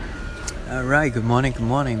Alright, good morning,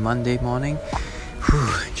 Monday morning.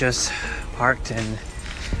 Just parked and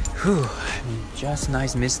just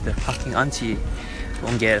nice missed the parking auntie.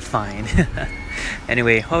 Won't get a fine.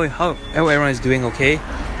 Anyway, how everyone is doing okay?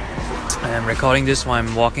 I'm recording this while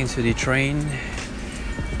I'm walking to the train.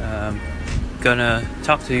 Gonna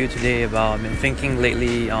talk to you today about I've been thinking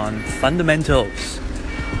lately on fundamentals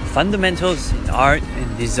in art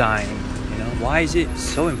and design. Why is it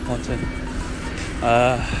so important?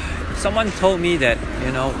 Someone told me that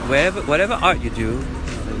whatever art you do,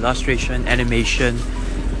 illustration, animation,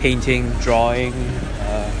 painting, drawing,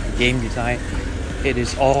 game design, it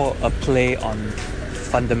is all a play on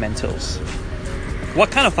fundamentals. What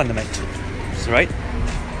kind of fundamentals, right?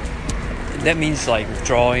 That means like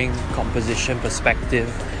drawing, composition,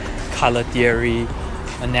 perspective, color theory,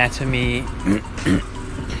 anatomy,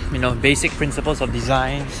 basic principles of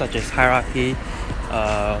design such as hierarchy,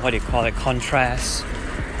 contrast,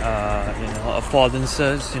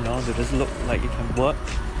 affordances, does it look like it can work,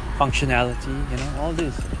 functionality, all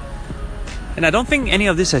this. And I don't think any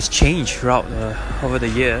of this has changed throughout over the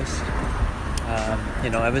years.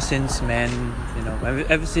 Ever since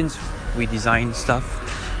ever since we design stuff,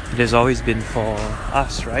 it has always been for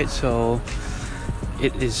us, right? So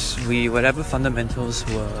it is whatever fundamentals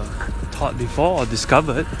were taught before or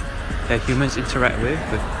discovered that humans interact with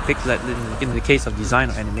in the case of design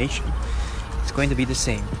or animation, it's going to be the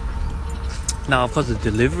same. Now, of course, the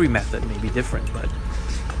delivery method may be different, but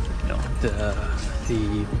the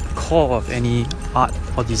core of any art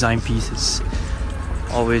or design piece is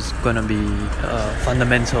always going to be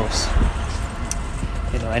fundamentals.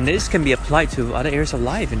 And this can be applied to other areas of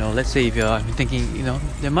life. Let's say if you're thinking,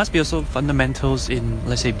 there must be also fundamentals in,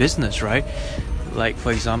 let's say, business, right? Like,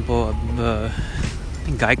 for example, I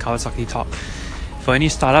think Guy Kawasaki talked, for any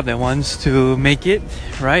startup that wants to make it,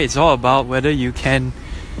 right? It's all about whether you can,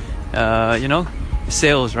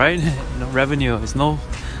 sales, right? Revenue. There's no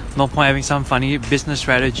point having some funny business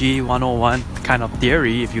strategy 101 kind of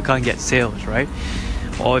theory if you can't get sales, right?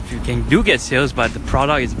 Or if you can get sales but the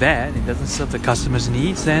product is bad, it doesn't serve the customer's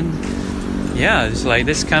needs, then it's like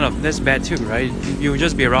that's bad too, right? You'll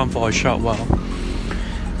just be around for a short while.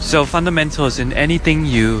 So fundamentals in anything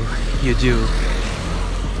you do.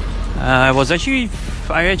 I actually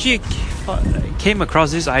came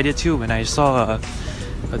across this idea too when I saw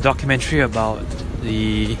a documentary about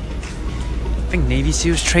the Navy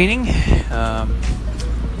SEALs training,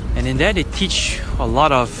 and in there they teach a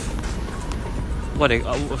lot of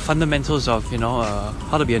fundamentals of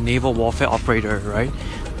how to be a naval warfare operator, right,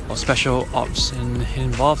 or special ops, and it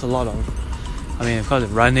involves a lot of of course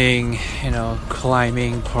running,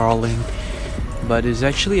 climbing, crawling, but it's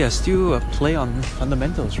actually still a play on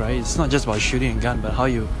fundamentals, right? It's not just about shooting a gun, but how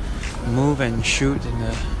you move and shoot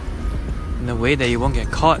in a way that you won't get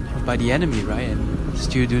caught by the enemy, right, and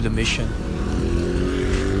still do the mission.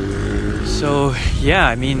 So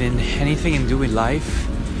in anything you do in life,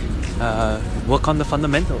 work on the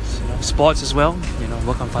fundamentals. Sports as well,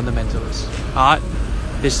 work on fundamentals. Art,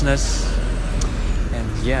 business, and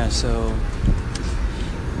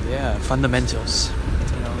fundamentals.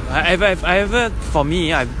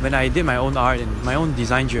 When I did my own art and my own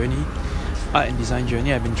design journey,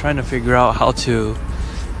 I've been trying to figure out how to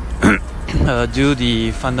do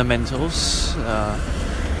the fundamentals.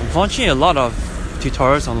 Unfortunately, a lot of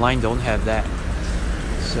tutorials online don't have that.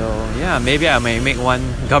 So maybe I may make one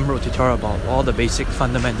Gumroad tutorial about all the basic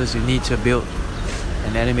fundamentals you need to build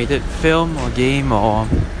an animated film or game or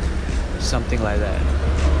something like that.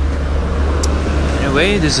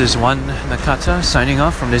 Anyway, this is One Nakata signing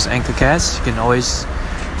off from this Anchorcast. You can always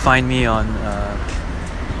find me on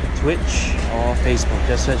Twitch or Facebook.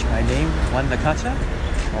 Just search my name, One Nakata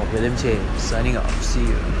or William James. Signing off. See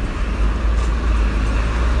you.